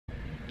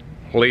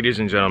Ladies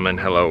and gentlemen,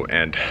 hello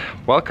and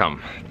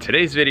welcome.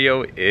 Today's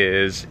video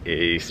is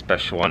a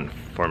special one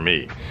for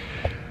me.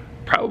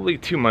 Probably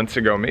 2 months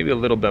ago, maybe a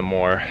little bit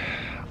more,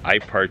 I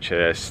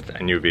purchased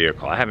a new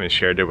vehicle. I haven't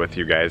shared it with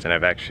you guys, and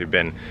I've actually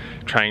been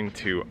trying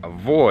to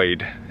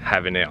avoid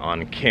having it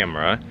on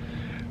camera.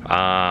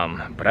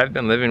 But I've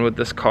been living with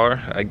this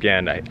car.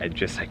 Again, I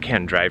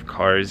can't drive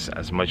cars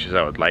as much as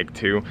I would like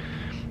to.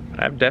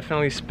 I've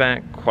definitely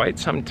spent quite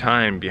some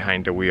time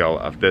behind the wheel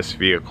of this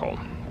vehicle.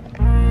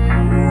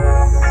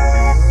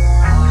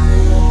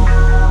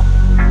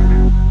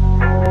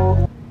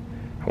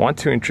 I want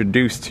to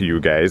introduce to you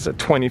guys a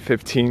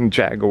 2015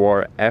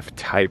 Jaguar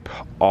F-Type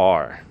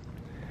R.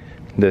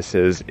 This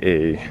is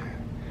a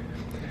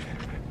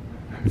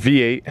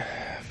V8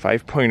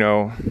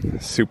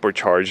 5.0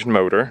 supercharged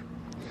motor,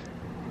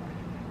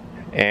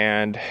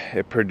 and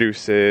it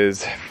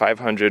produces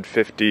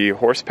 550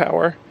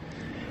 horsepower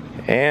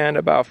and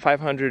about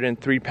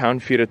 503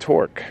 pound-feet of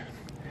torque.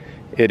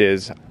 It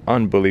is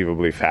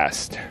unbelievably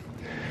fast.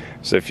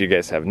 So if you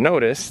guys have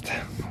noticed,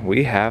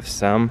 we have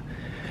some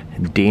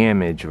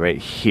damage right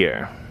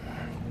here,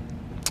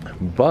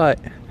 but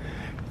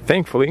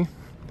thankfully,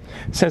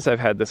 since I've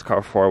had this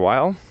car for a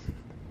while,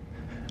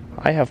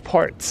 I have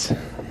parts,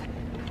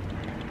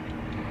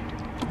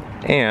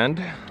 and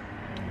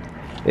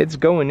it's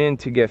going in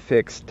to get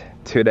fixed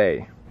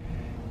today.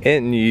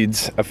 It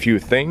needs a few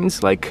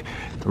things like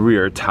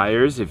rear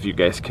tires. If you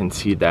guys can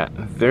see that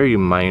very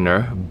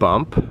minor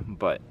bump,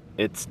 but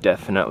it's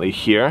definitely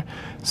here.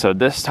 So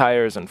this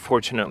tire is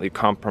unfortunately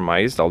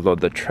compromised, although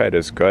the tread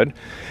is good.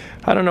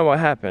 I don't know what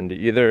happened.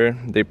 Either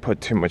they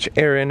put too much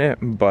air in it,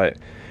 but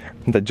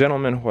the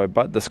gentleman who I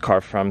bought this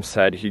car from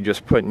said he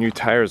just put new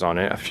tires on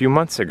it a few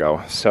months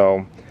ago.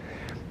 So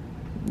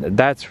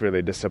that's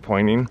really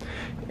disappointing.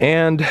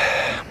 And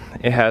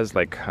it has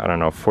like, I don't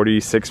know,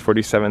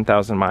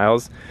 47,000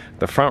 miles.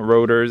 The front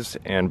rotors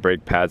and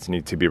brake pads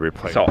need to be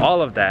replaced. So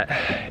all of that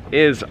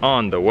is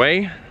on the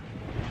way.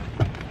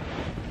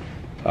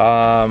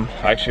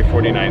 Actually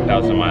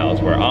 49,000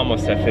 miles. We're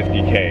almost at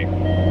 50K.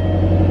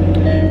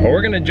 But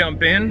we're gonna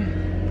jump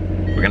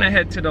in. We're gonna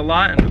head to the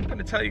lot, and I'm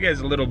gonna tell you guys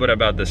a little bit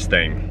about this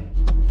thing.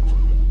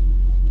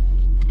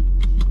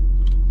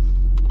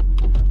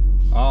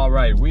 All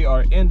right, we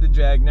are in the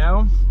Jag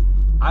now.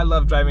 I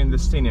love driving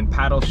this thing in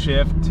paddle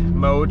shift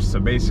mode, so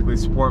basically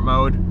sport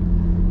mode.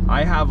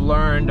 I have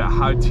learned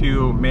how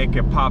to make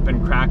it pop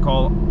and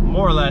crackle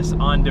more or less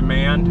on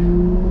demand.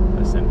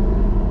 Listen.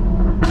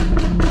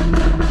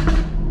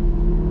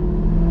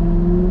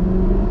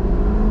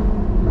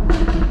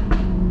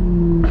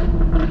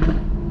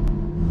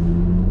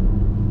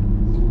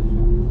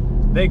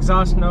 The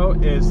exhaust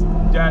note is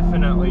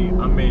definitely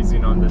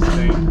amazing on this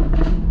thing.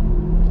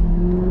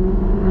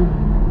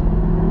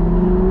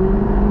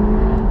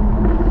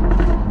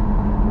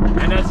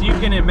 And as you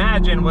can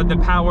imagine, with the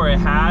power it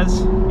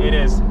has, it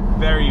is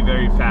very,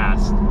 very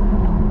fast.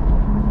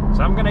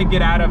 So I'm gonna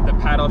get out of the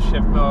paddle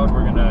shift mode.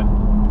 We're gonna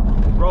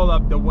roll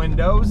up the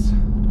windows,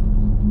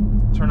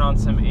 turn on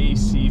some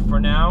AC for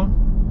now.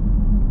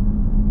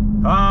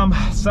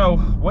 So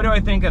what do I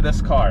think of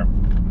this car?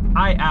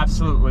 I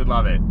absolutely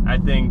love it. I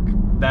think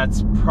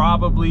that's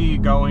probably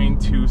going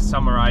to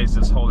summarize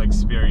this whole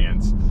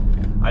experience.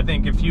 I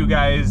think if you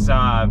guys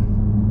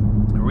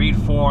read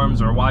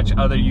forums or watch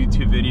other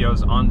YouTube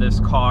videos on this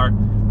car,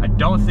 I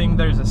don't think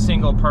there's a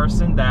single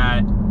person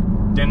that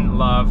didn't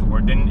love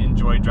or didn't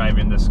enjoy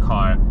driving this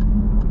car.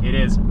 It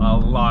is a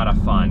lot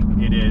of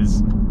fun. It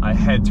is a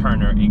head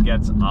turner. It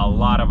gets a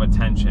lot of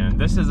attention.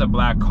 This is a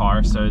black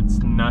car, so it's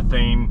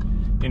nothing,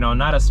 you know,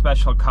 not a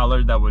special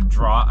color that would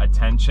draw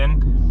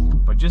attention,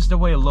 but just the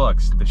way it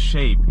looks, the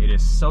shape, it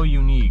is so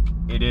unique.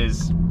 It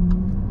is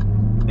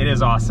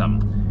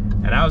awesome.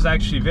 And I was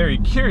actually very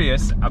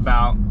curious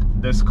about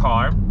this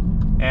car,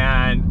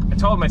 and I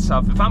told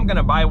myself, if I'm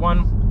gonna buy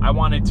one, I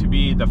want it to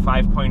be the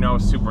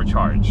 5.0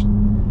 supercharged.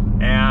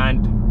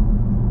 And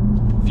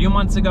a few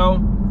months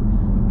ago,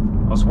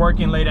 I was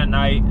working late at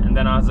night, and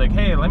then I was like,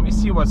 hey, let me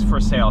see what's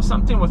for sale,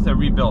 something with a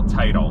rebuilt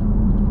title.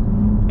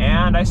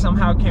 And I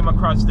somehow came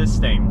across this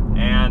thing,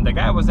 and the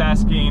guy was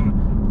asking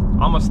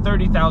almost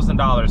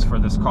 $30,000 for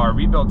this car,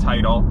 rebuilt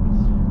title.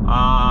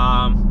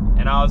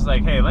 And I was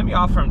like, hey, let me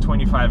offer him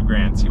 25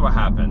 grand, see what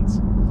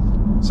happens.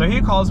 So he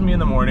calls me in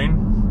the morning,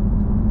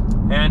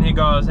 and he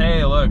goes,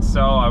 hey, look,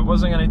 so I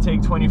wasn't gonna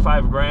take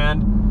 25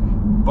 grand,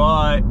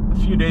 but a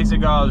few days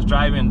ago I was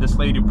driving, this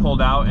lady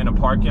pulled out in a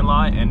parking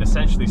lot and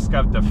essentially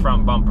scuffed the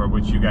front bumper,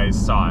 which you guys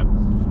saw.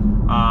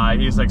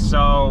 He's like,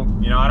 so,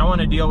 you know, I don't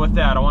want to deal with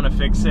it, I don't want to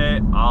fix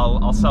it,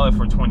 I'll sell it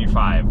for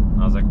 25.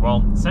 I was like,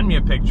 well, send me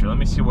a picture, let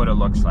me see what it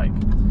looks like.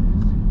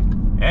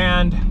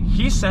 And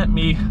he sent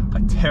me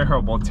a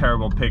terrible,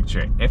 terrible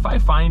picture. If I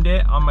find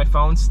it on my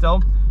phone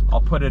still,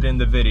 I'll put it in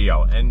the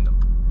video. And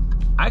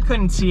I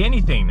couldn't see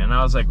anything, and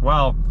I was like,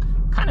 well,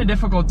 kind of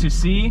difficult to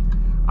see.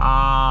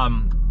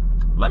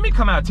 Let me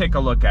come out, take a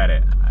look at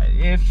it.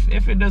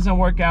 If it doesn't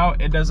work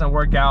out, it doesn't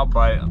work out,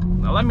 but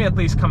let me at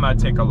least come out,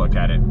 take a look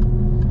at it.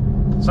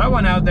 So I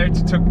went out there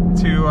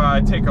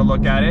to take a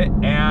look at it,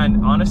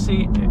 and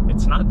honestly,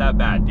 it's not that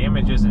bad.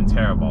 Damage isn't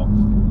terrible.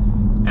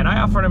 And I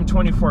offered him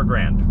 24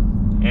 grand.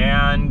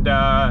 And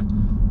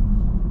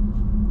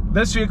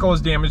this vehicle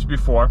was damaged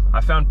before. I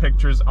found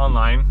pictures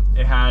online.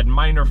 It had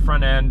minor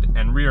front end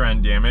and rear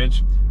end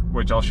damage,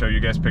 which I'll show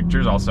you guys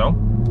pictures also.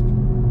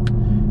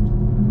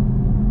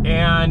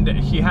 And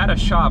he had a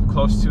shop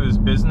close to his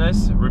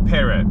business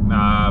repair it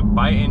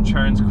by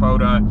insurance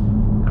quota.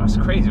 It was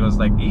crazy. It was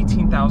like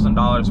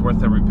 $18,000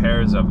 worth of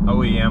repairs of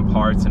OEM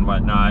parts and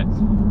whatnot.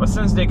 But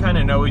since they kind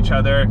of know each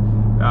other,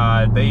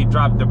 they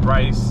dropped the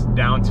price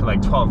down to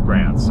like 12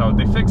 grand. So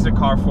they fixed the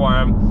car for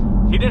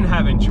him. He didn't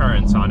have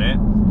insurance on it,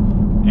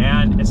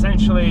 and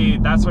essentially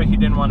that's why he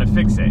didn't want to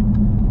fix it,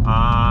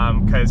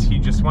 because he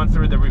just went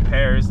through the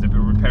repairs. The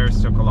repairs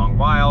took a long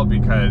while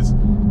because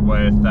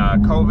with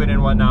COVID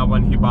and whatnot,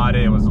 when he bought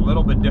it, it was a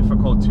little bit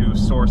difficult to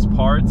source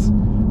parts,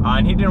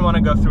 and he didn't want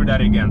to go through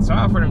that again. So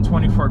I offered him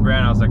 24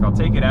 grand. I was like, I'll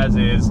take it as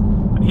is,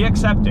 and he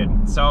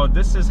accepted. So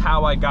this is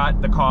how I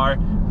got the car.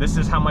 This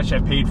is how much I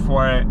paid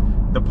for it.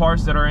 The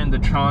parts that are in the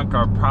trunk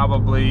are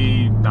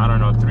probably, I don't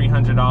know,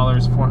 $300,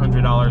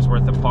 $400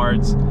 worth of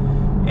parts.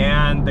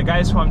 And the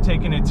guys who I'm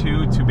taking it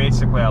to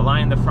basically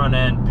align the front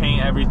end,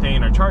 paint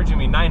everything, are charging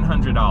me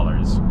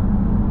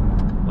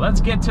 $900.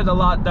 Let's get to the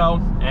lot though,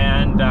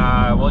 and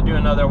we'll do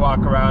another walk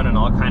around, and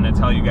I'll kind of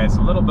tell you guys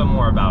a little bit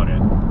more about it.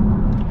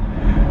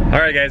 All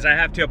right guys, I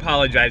have to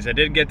apologize. I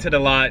did get to the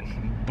lot,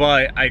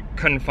 but I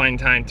couldn't find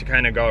time to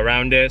kind of go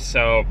around it.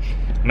 So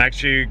I'm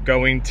actually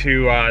going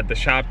to the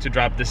shop to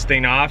drop this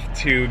thing off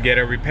to get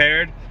it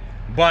repaired.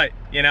 But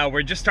you know,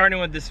 we're just starting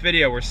with this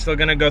video. We're still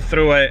gonna go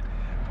through it.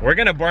 We're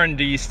gonna burn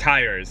these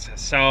tires.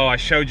 So I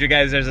showed you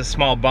guys there's a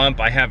small bump.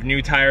 I have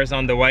new tires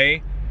on the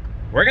way.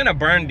 We're gonna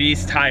burn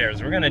these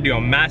tires. We're gonna do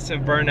a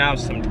massive burnout,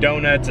 some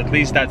donuts, at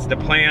least that's the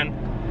plan.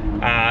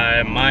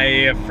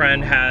 My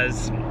friend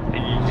has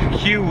a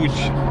huge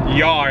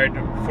yard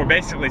for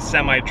basically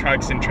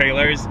semi-trucks and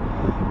trailers.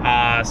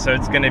 So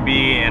it's gonna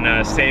be in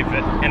a safe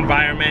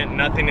environment,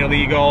 nothing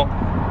illegal.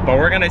 But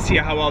we're gonna see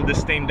how well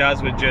this thing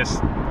does with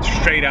just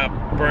straight up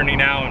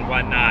burning out and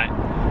whatnot.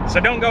 So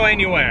don't go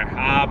anywhere,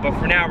 but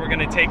for now we're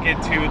gonna take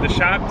it to the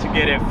shop to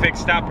get it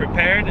fixed up,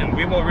 repaired, and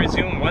we will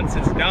resume once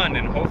it's done,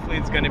 and hopefully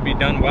it's gonna be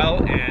done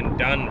well and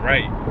done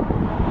right.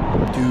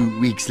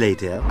 2 weeks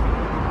later.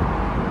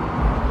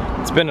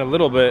 It's been a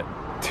little bit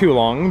too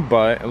long,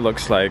 but it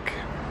looks like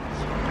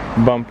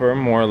bumper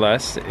more or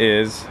less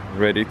is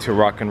ready to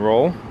rock and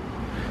roll.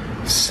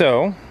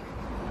 So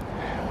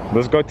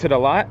let's go to the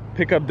lot,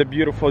 pick up the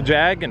beautiful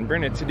Jag, and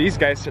bring it to these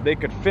guys so they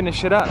could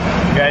finish it up.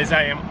 Guys,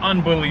 I am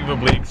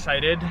unbelievably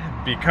excited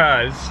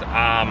because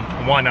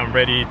one, I'm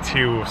ready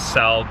to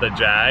sell the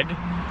Jag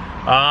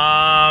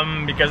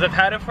because I've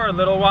had it for a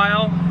little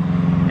while,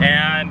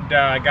 and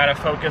I gotta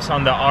focus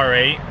on the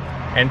R8.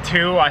 And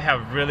two, I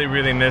have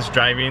really missed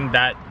driving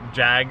that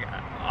Jag.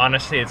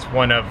 Honestly, it's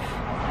one of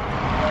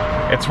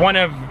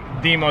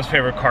the most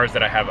favorite cars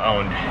that I have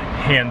owned,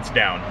 hands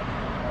down.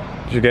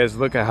 You guys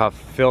look at how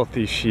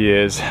filthy she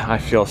is. I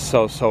feel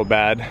so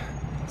bad.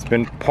 It's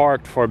been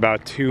parked for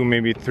about 2,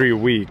 maybe 3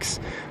 weeks.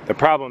 The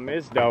problem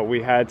is though,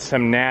 we had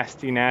some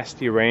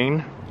nasty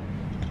rain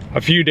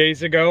a few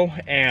days ago,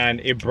 and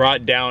it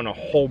brought down a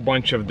whole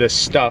bunch of this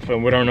stuff,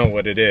 and we don't know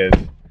what it is.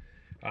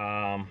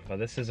 But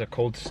this is a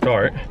cold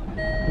start.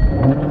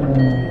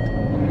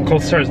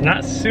 Cold start is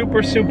not super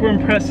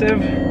impressive,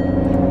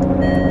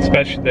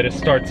 especially that it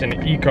starts in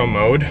eco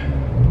mode.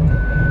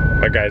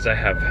 But guys, I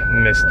have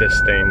missed this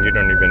thing, you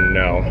don't even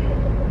know.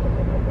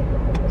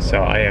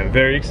 So I am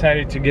very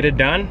excited to get it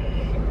done,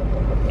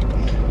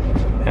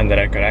 and that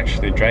I could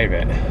actually drive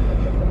it.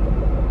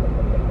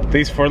 At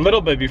least for a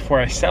little bit before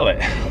I sell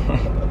it.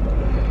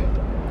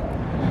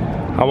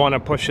 I want to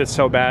push it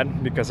so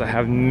bad because I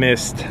have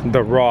missed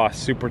the raw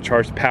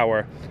supercharged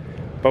power,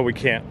 but we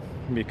can't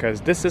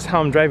because this is how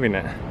I'm driving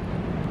it.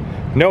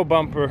 No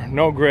bumper,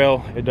 no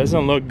grill, it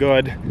doesn't look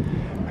good.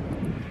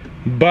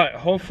 But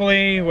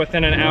hopefully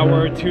within an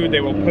hour or two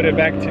they will put it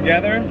back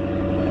together,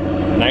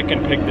 and I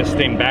can pick this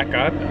thing back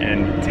up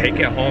and take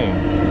it home.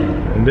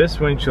 And this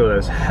windshield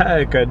is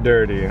hecka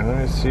dirty. Let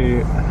me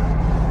see.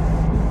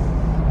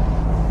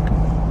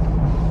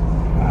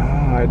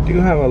 I do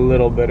have a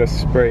little bit of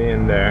spray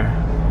in there.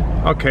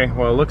 Okay,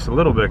 well it looks a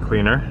little bit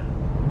cleaner.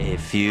 A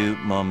few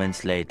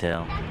moments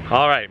later.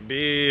 All right,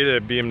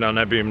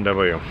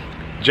 BMW.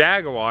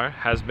 Jaguar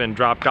has been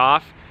dropped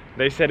off.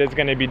 They said it's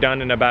gonna be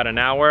done in about an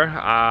hour.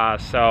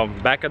 So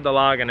back at the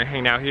lot, gonna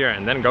hang out here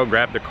and then go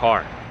grab the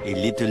car. A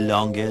little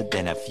longer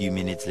than a few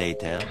minutes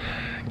later.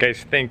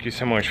 Guys, thank you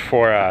so much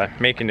for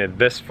making it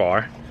this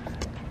far.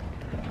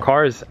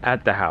 Car is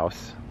at the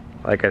house.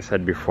 Like I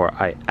said before,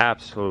 I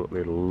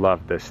absolutely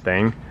love this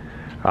thing.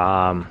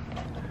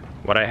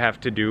 What I have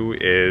to do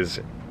is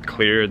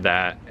clear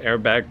that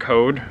airbag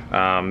code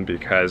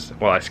because,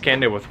 well, I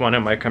scanned it with one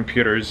of my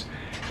computers.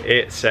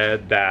 It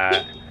said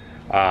that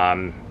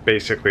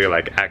basically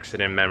like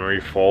accident memory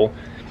full.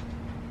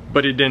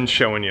 but it didn't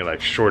show any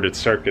like shorted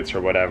circuits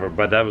or whatever,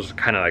 but that was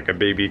kind of like a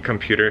baby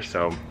computer,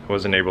 so I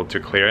wasn't able to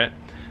clear it.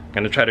 I'm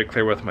gonna try to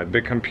clear with my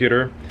big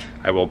computer.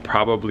 I will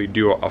probably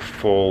do a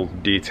full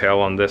detail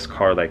on this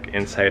car, like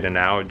inside and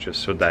out,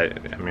 just so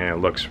that, I mean, it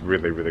looks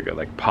really, really good,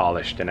 like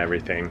polished and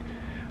everything.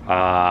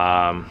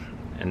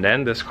 And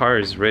then this car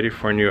is ready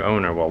for a new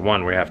owner. Well,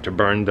 one, we have to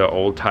burn the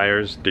old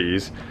tires,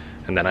 these,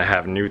 and then I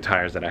have new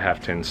tires that I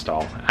have to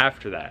install.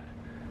 After that,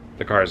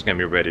 the car is gonna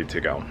be ready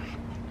to go.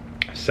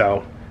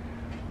 So,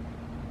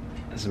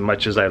 as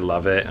much as I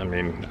love it, I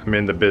mean, I'm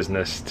in the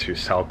business to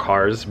sell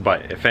cars,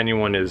 but if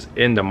anyone is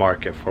in the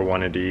market for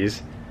one of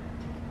these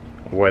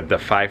with the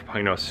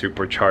 5.0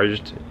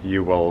 supercharged,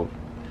 you will,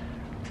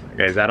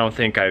 guys, I don't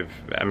think I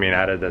mean,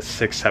 out of the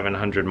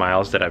 600-700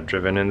 miles that I've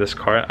driven in this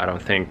car, I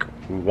don't think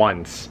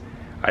once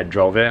I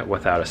drove it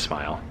without a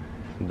smile.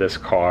 This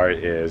car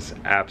is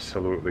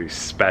absolutely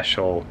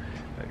special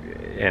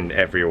in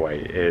every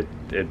way.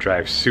 It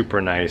drives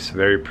super nice,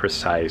 very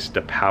precise.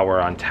 The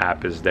power on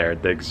tap is there,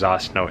 the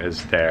exhaust note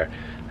is there.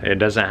 It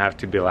doesn't have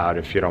to be loud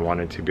if you don't want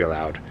it to be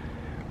loud.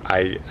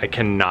 I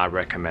cannot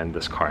recommend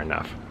this car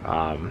enough.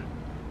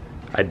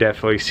 I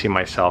definitely see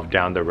myself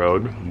down the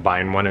road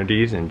buying one of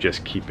these and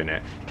just keeping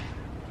it,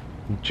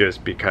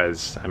 just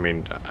because, I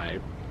mean,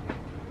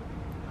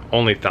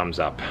 only thumbs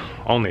up,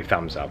 only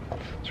thumbs up.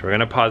 So we're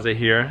gonna pause it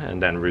here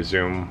and then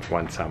resume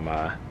once I'm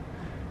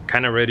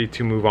kind of ready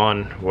to move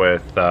on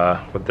with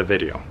the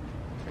video.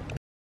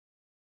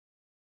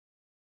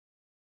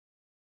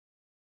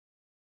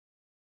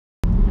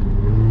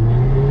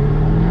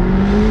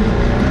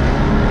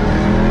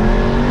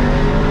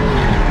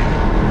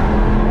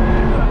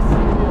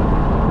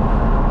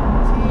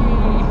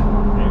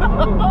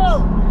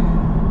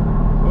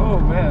 Oh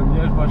man,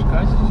 miałeś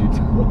baszka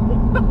ścić.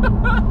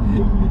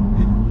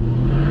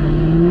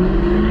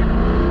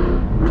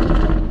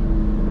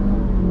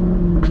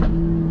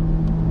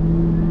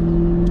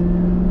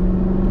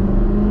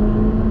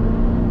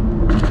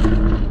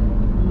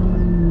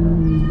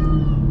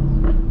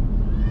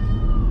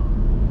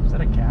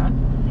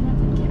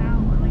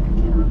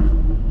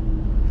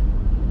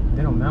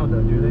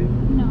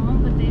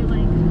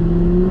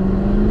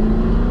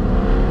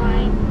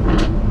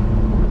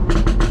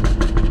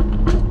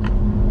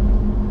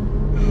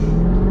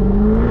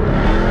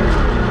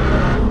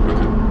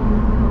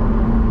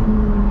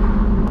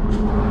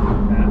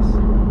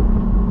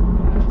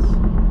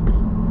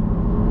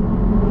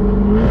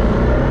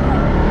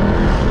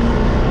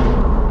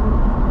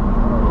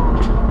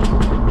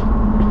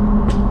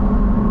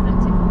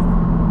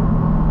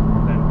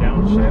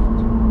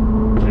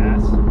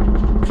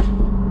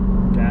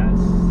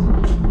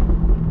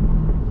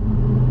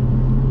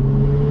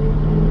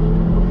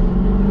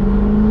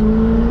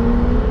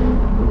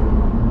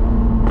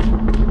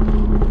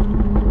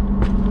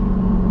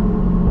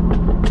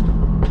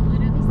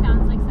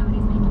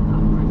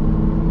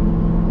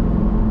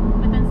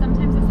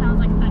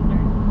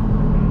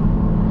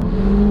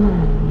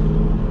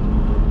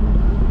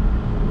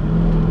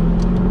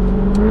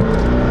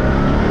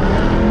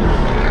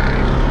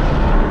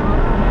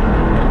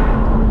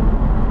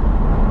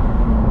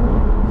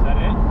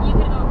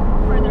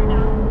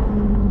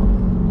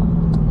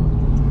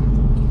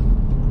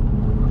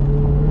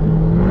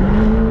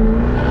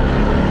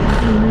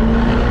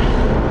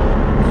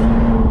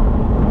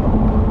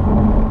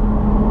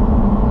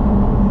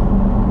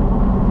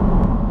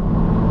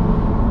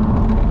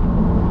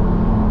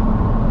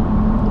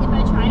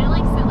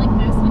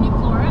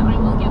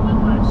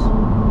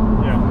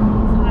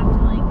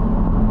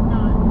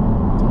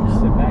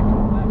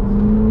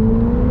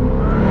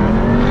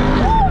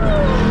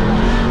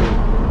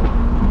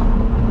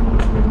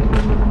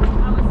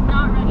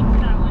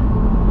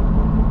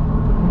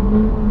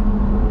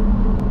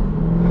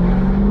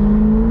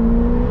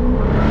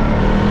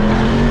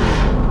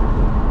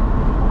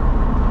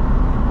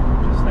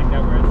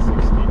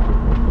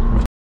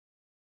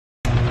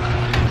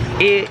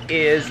 It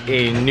is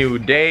a new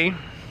day,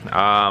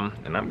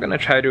 and I'm gonna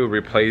try to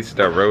replace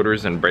the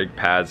rotors and brake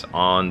pads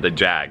on the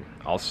Jag.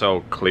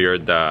 Also clear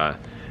the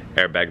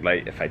airbag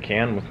light if I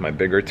can with my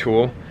bigger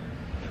tool,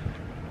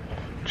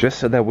 just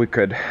so that we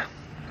could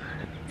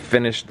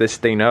finish this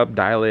thing up,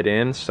 dial it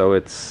in so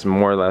it's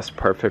more or less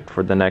perfect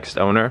for the next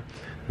owner,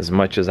 as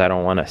much as I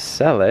don't want to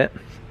sell it,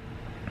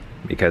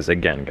 because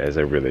again guys,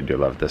 I really do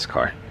love this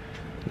car.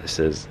 This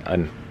is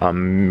an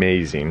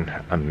amazing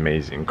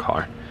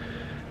car,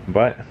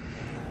 but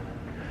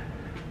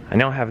I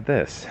now have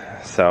this,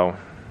 so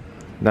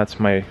that's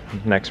my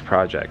next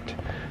project.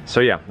 So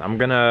yeah, I'm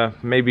gonna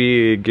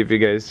maybe give you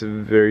guys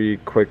very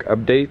quick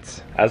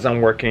updates as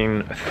I'm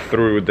working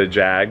through the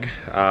Jag,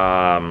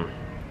 but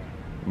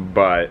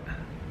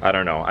I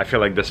don't know, I feel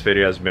like this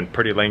video has been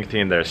pretty lengthy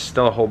and there's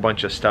still a whole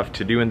bunch of stuff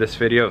to do in this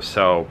video,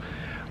 so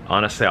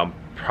honestly I'm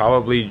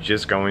probably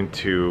just going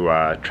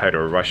to try to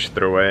rush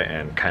through it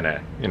and kind of,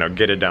 you know,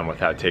 get it done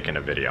without taking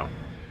a video.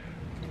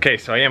 Okay,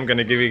 so I am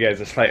gonna give you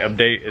guys a slight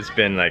update. It's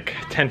been like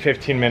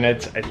 10-15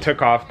 minutes. I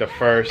took off the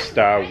first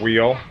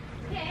wheel,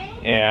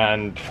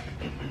 and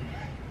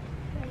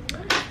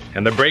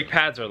And the brake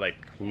pads are like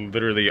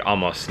literally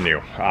almost new.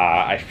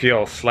 I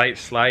feel slight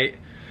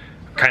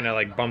kind of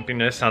like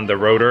bumpiness on the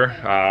rotor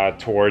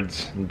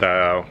towards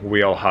the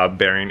wheel hub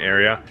bearing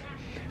area.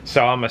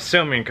 So I'm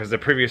assuming, because the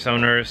previous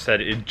owner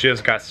said it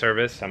just got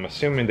serviced, I'm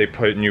assuming they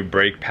put new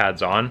brake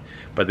pads on,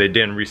 but they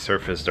didn't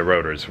resurface the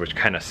rotors, which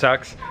kind of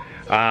sucks.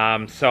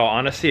 So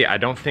honestly, I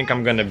don't think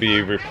I'm gonna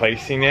be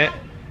replacing it.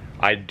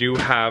 I do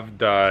have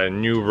the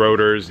new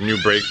rotors,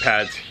 new brake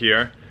pads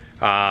here.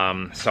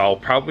 So I'll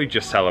probably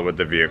just sell it with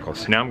the vehicle.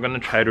 So now I'm gonna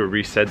try to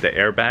reset the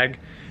airbag,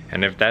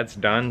 and if that's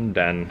done,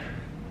 then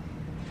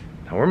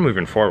we're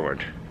moving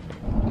forward.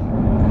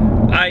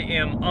 I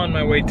am on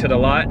my way to the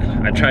lot.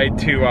 I tried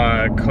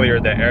to clear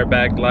the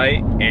airbag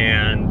light,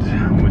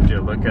 and would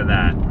you look at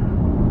that?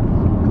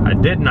 I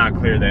did not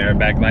clear the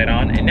airbag light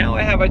on, and now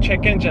I have a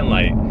check engine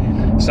light.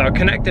 So I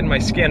connected my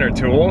scanner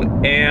tool,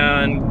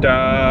 and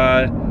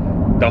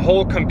the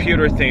whole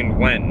computer thing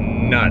went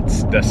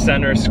nuts. The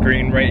center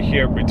screen right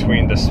here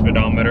between the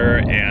speedometer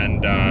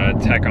and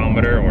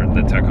tachometer, or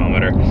the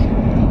tachometer,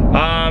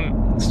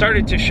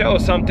 started to show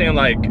something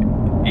like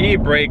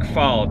e-brake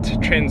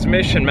fault,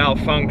 transmission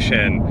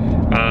malfunction,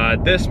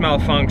 this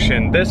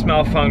malfunction,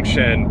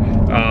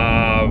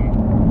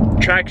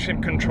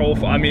 traction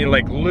control, I mean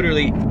like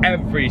literally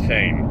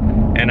everything.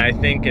 And I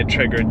think it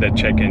triggered the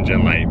check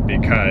engine light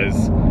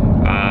because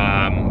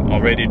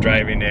already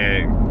driving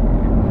it.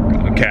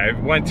 Okay, I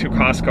went to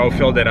Costco,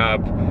 filled it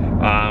up,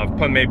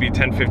 put maybe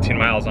 10-15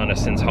 miles on it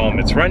since home.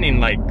 It's running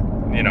like,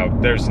 you know,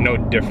 there's no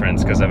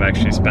difference because I've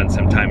actually spent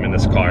some time in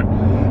this car.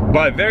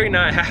 But very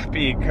not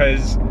happy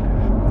because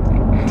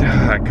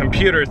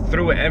computer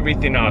threw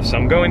everything off. So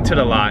I'm going to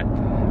the lot.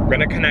 I'm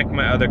gonna connect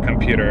my other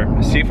computer,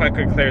 see if I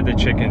could clear the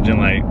check engine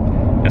light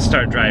and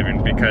start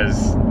driving,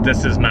 because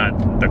this is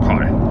not the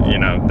car. You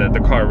know, the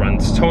car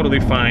runs totally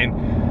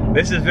fine.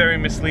 This is very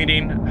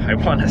misleading. I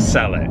want to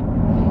sell it.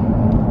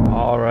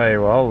 All right,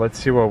 well, let's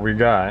see what we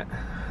got.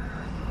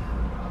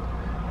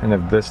 And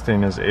if this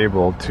thing is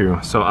able to,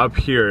 so up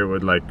here it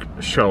would like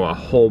show a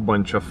whole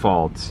bunch of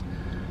faults.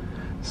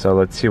 So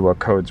let's see what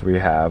codes we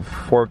have.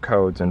 4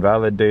 codes,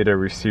 invalid data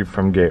received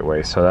from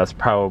gateway. So that's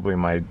probably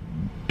my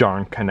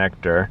darn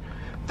connector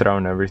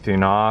throwing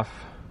everything off.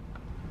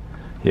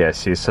 Yeah,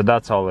 see, so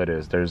that's all it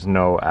is. There's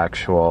no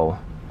actual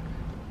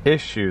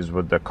issues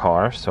with the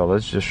car. So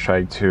let's just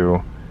try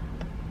to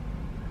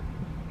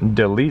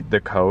delete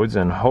the codes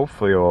and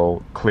hopefully it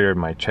will clear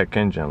my check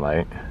engine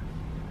light.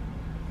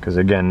 Because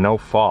again, no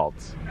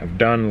faults. I've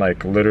done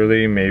like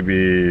literally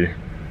maybe,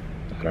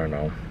 I don't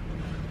know,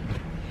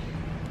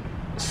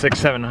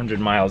 600-700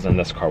 miles in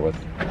this car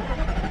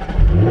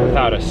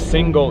without a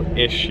single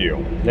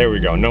issue. There we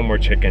go, no more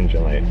check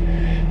engine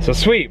light. So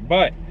sweet,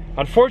 but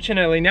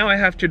unfortunately now I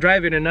have to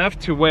drive it enough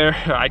to where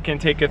I can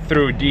take it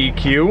through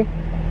DEQ.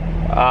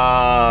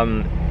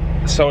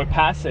 So it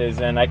passes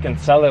and I can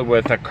sell it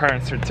with a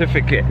current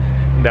certificate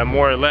that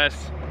more or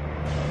less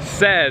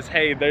says,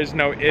 hey, there's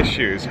no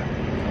issues.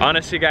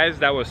 Honestly guys,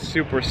 that was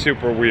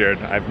super weird.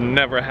 I've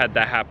never had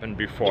that happen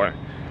before.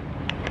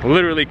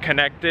 Literally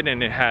connected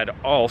and it had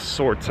all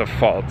sorts of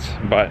faults,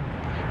 but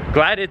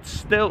glad it's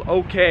still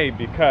okay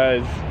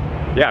because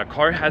yeah,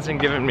 car hasn't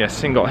given me a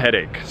single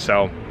headache.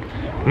 So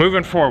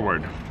moving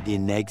forward. The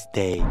next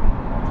day.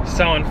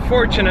 So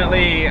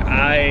unfortunately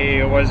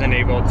I wasn't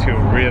able to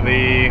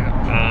really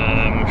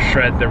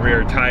shred the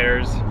rear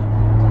tires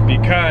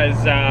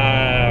because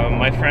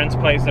my friend's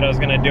place that I was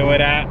gonna do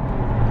it at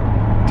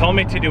told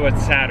me to do it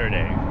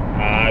Saturday.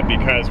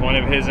 Because one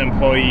of his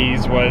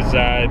employees was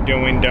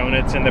doing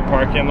donuts in the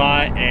parking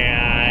lot,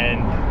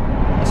 and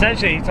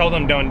essentially he told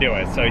him don't do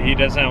it. So he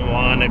doesn't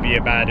want to be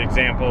a bad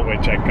example,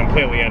 which I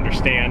completely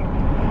understand.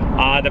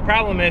 The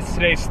problem is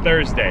today's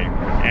Thursday,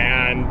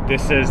 and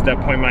this is the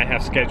appointment I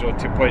have scheduled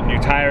to put new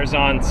tires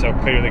on, so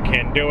clearly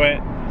can't do it.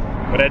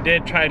 But I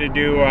did try to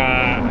do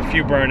a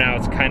few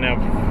burnouts, kind of.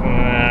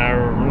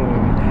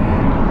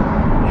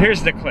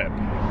 Here's the clip.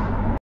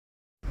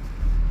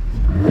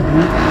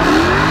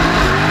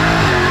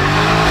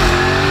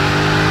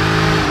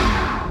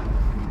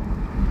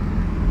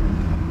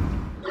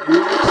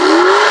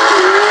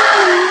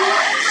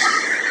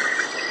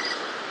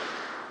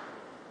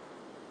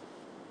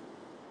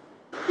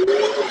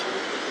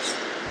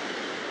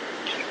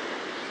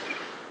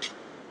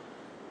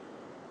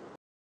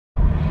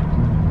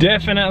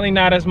 Definitely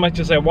not as much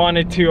as I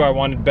wanted to. I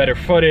wanted better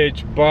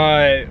footage,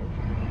 but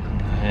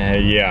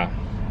yeah,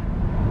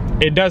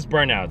 it does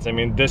burnouts. I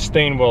mean, this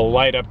thing will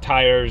light up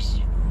tires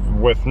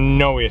with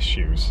no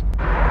issues.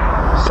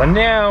 So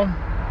now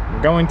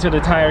I'm going to the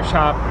tire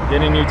shop,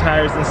 getting new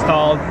tires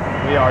installed.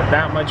 We are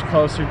that much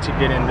closer to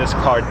getting this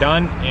car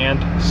done and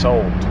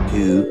sold.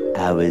 2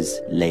 hours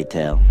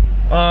later.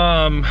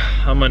 I'm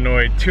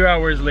annoyed. 2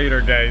 hours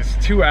later, guys.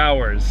 2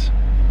 hours.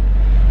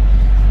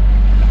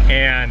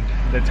 And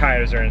the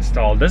tires are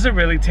installed. Does it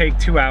really take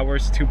 2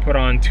 hours to put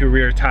on 2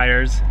 rear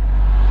tires?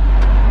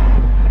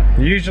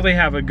 You usually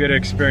have a good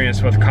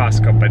experience with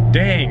Costco, but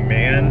dang,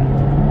 man.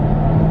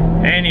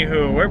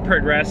 Anywho, we're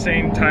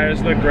progressing.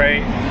 Tires look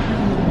great.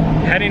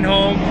 heading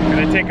home.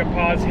 Gonna take a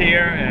pause here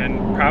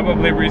and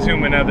probably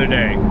resume another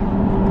day.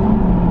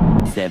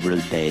 Several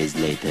days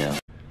later.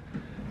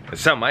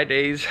 So my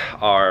days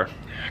are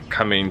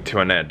coming to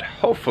an end,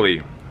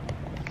 hopefully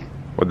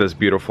with this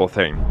beautiful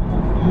thing.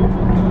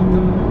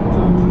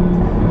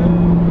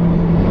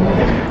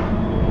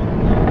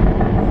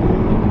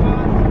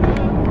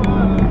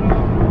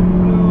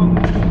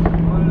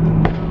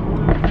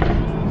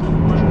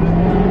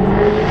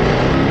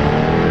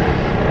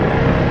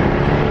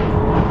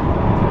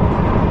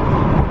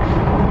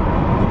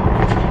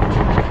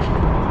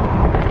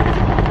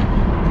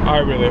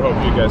 I really hope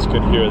you guys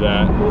could hear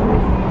that.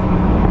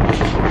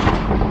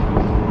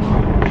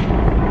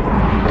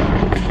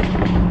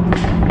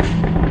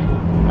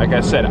 Like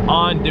I said,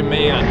 on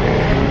demand.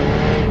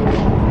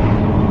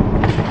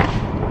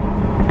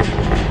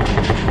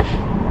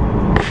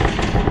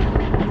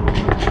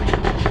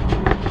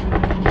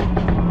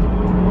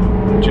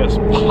 Just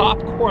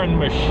popcorn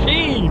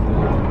machine.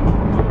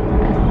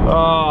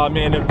 Oh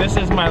man, if this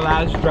is my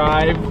last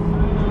drive,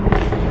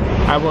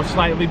 I will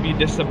slightly be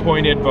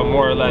disappointed, but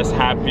more or less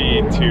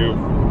happy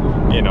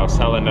to, you know,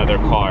 sell another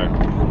car.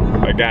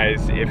 But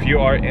guys, if you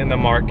are in the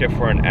market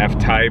for an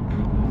F-Type,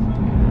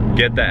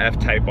 get the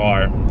F-Type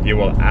R. You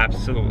will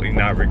absolutely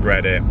not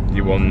regret it.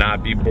 You will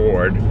not be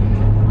bored.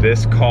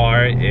 This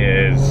car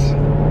is,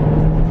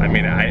 I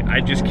mean,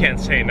 I just can't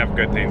say enough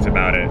good things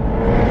about it.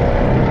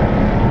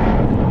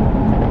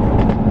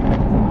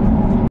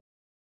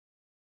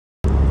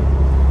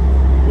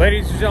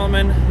 Ladies and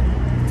gentlemen,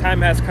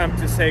 time has come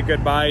to say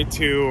goodbye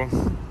to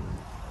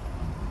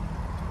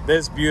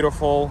this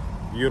beautiful,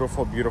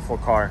 beautiful, beautiful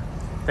car.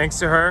 Thanks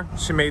to her,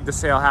 she made the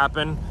sale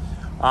happen.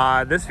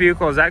 This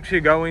vehicle is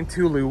actually going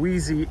to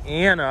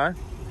Louisiana,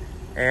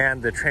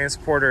 and the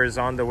transporter is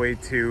on the way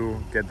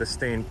to get this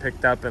thing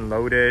picked up and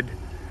loaded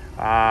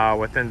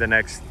within the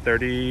next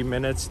 30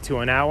 minutes to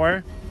an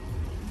hour.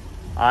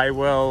 I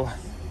will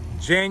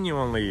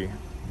genuinely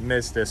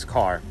miss this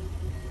car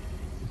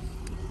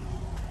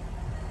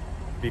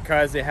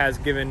because it has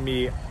given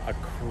me a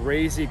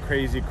crazy,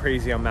 crazy,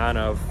 crazy amount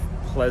of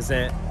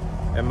pleasant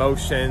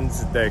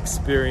emotions, the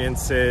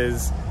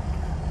experiences.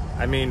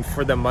 I mean,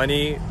 for the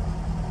money,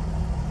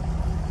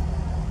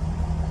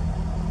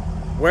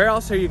 where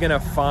else are you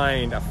gonna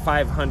find a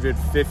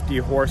 550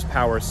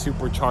 horsepower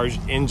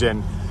supercharged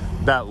engine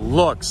that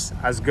looks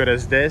as good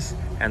as this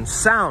and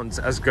sounds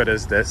as good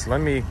as this?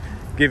 Let me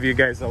give you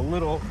guys a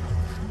little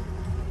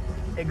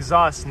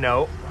exhaust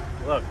note.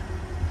 Look.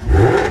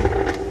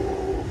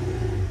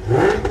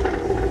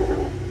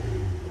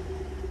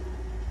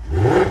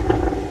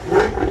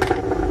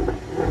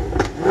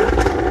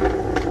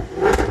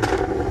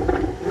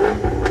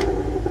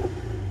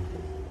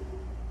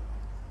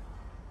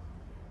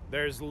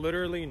 There's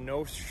literally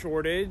no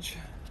shortage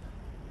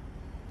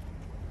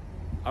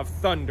of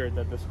thunder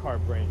that this car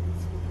brings.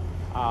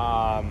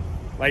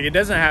 Like, it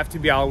doesn't have to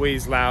be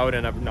always loud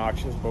and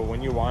obnoxious, but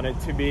when you want it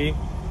to be,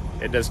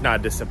 it does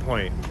not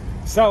disappoint.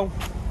 So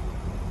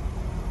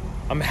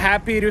I'm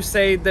happy to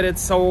say that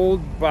it's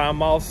sold, but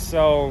I'm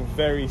also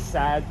very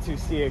sad to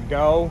see it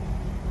go.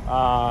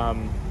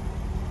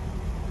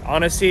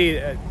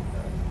 Honestly,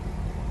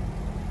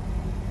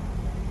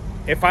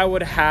 if I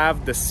would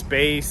have the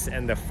space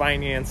and the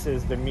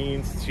finances, the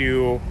means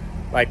to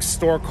like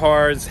store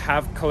cars,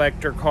 have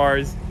collector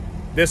cars,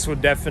 this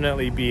would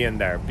definitely be in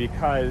there,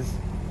 because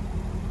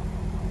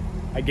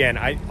again,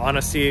 I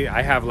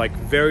have like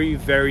very,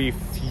 very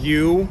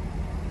few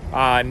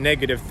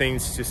negative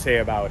things to say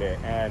about it,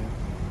 and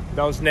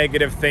those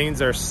negative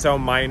things are so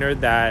minor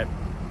that,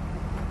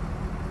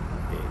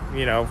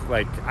 you know,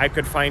 like, I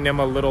could find them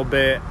a little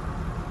bit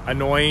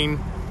annoying.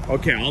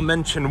 Okay, I'll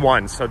mention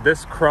one. So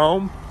this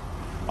chrome,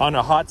 on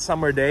a hot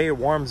summer day, it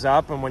warms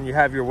up, and when you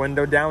have your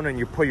window down and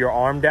you put your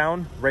arm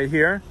down right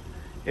here,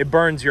 it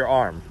burns your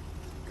arm,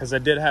 because I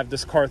did have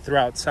this car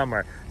throughout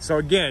summer. So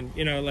again,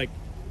 you know, like,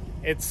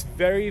 it's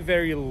very,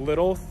 very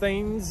little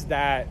things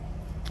that,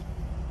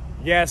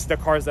 yes, the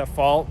car's at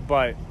fault,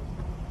 but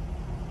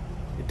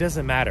it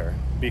doesn't matter,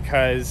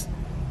 because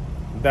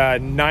the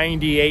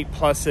 98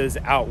 pluses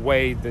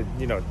outweigh the,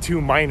 you know, two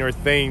minor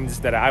things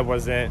that I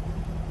wasn't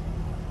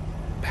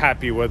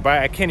happy with. But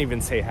I can't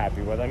even say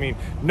happy with. I mean,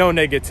 no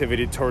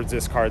negativity towards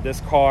this car.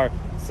 This car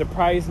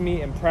surprised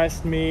me,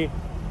 impressed me,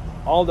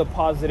 all the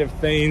positive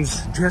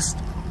things. Just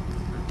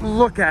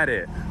look at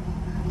it.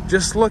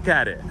 Just look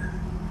at it.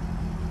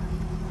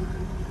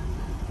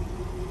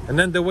 And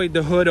then the way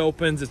the hood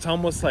opens, it's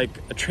almost like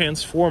a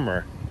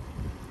transformer.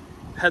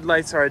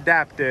 Headlights are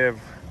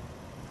adaptive.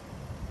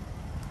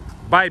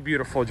 Bye,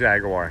 beautiful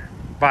Jaguar.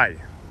 Bye.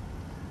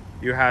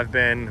 You have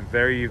been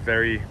very,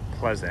 very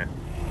pleasant.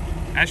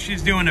 As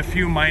she's doing a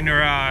few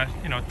minor,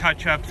 you know,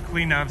 touch-ups,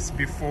 cleanups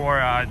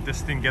before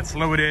this thing gets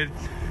loaded,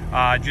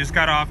 just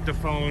got off the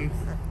phone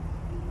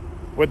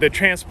with the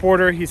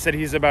transporter. He said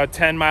he's about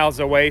 10 miles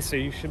away, so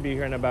you should be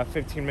here in about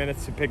 15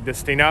 minutes to pick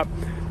this thing up.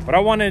 What I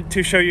wanted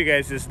to show you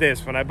guys is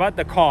this. When I bought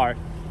the car,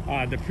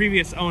 the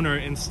previous owner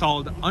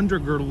installed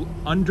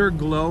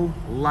underglow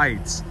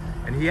lights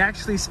and he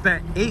actually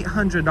spent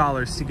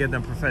 $800 to get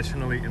them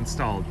professionally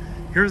installed.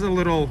 Here's a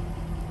little,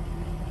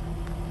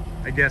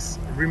 I guess,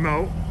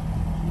 remote,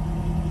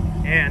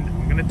 and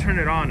I'm gonna turn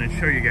it on and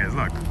show you guys.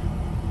 Look,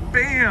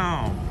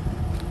 bam!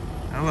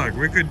 Now look,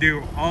 we could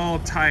do all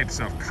types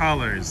of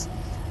colors,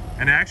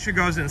 and it actually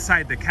goes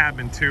inside the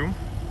cabin too.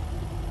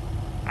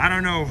 I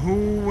don't know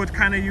who would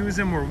kind of use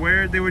them or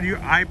where they would use.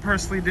 I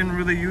personally didn't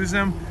really use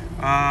them.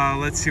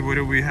 Let's see, what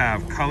do we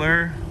have?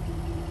 Color.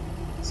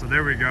 So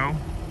there we go.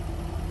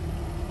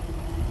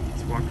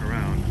 Let's walk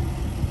around.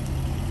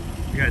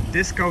 We got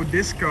disco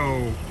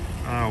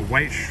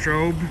white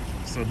strobe.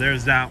 So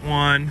there's that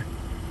one.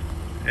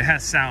 It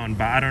has sound,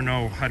 but I don't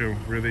know how to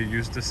really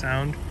use the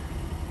sound.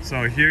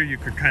 So here you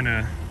could kind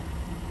of,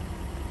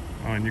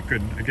 oh, and you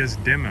could, I guess,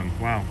 dim them.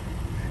 Wow.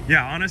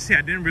 Yeah, honestly,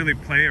 I didn't really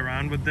play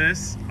around with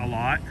this a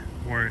lot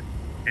or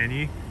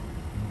any,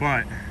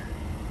 but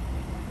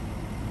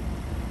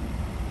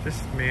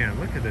just, man,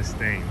 look at this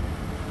thing.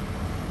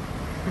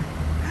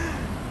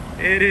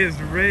 It is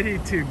ready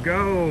to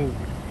go,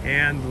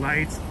 and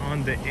lights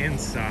on the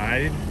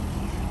inside.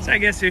 So I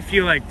guess if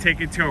you like take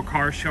it to a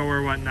car show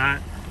or whatnot,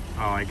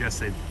 oh, I guess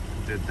they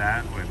did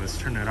that. Wait, let's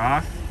turn it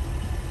off,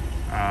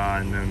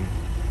 and then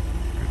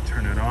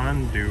turn it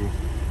on.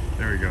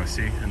 There we go.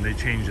 See, and they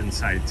change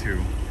inside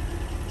too.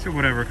 So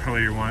whatever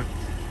color you want.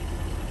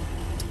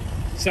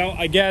 So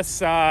I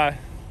guess if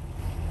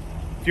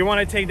you want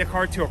to take the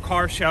car to a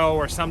car show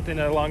or something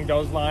along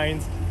those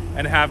lines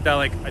and have that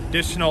like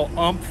additional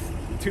oomph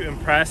to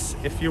impress,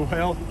 if you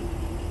will,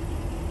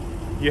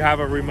 you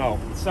have a remote.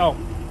 So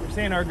we're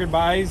saying our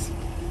goodbyes.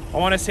 I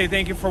want to say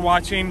thank you for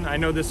watching. I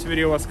know this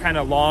video was kind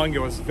of long.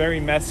 It was very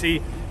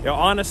messy. It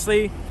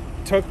honestly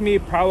took me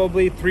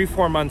probably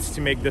 3-4 months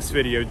to make this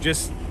video.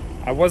 Just,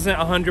 I wasn't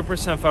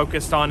 100%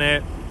 focused on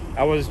it.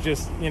 I was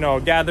just, you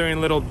know,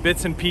 gathering little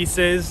bits and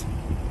pieces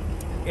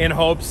in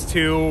hopes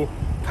to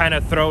kind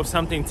of throw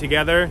something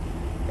together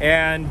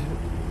and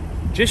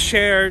just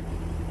share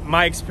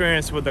my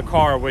experience with the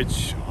car,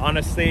 which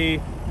honestly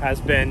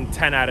has been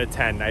 10 out of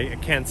 10. I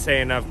can't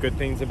say enough good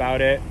things about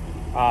it.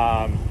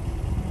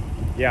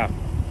 Yeah,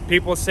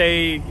 people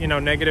say, you know,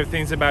 negative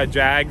things about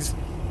Jags,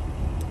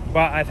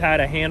 but I've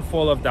had a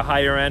handful of the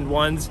higher end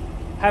ones.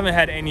 Haven't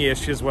had any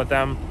issues with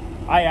them.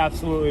 I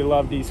absolutely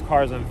love these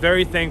cars. I'm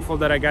very thankful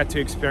that I got to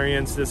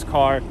experience this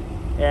car,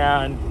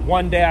 and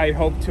one day I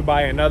hope to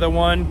buy another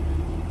one,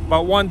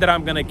 but one that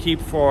I'm gonna keep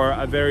for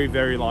a very,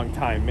 very long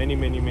time,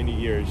 many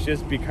years,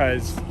 just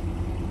because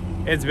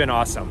it's been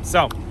awesome.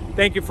 So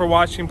thank you for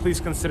watching. Please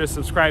consider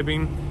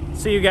subscribing.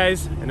 See you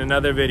guys in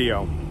another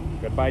video.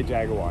 Goodbye,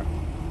 Jaguar.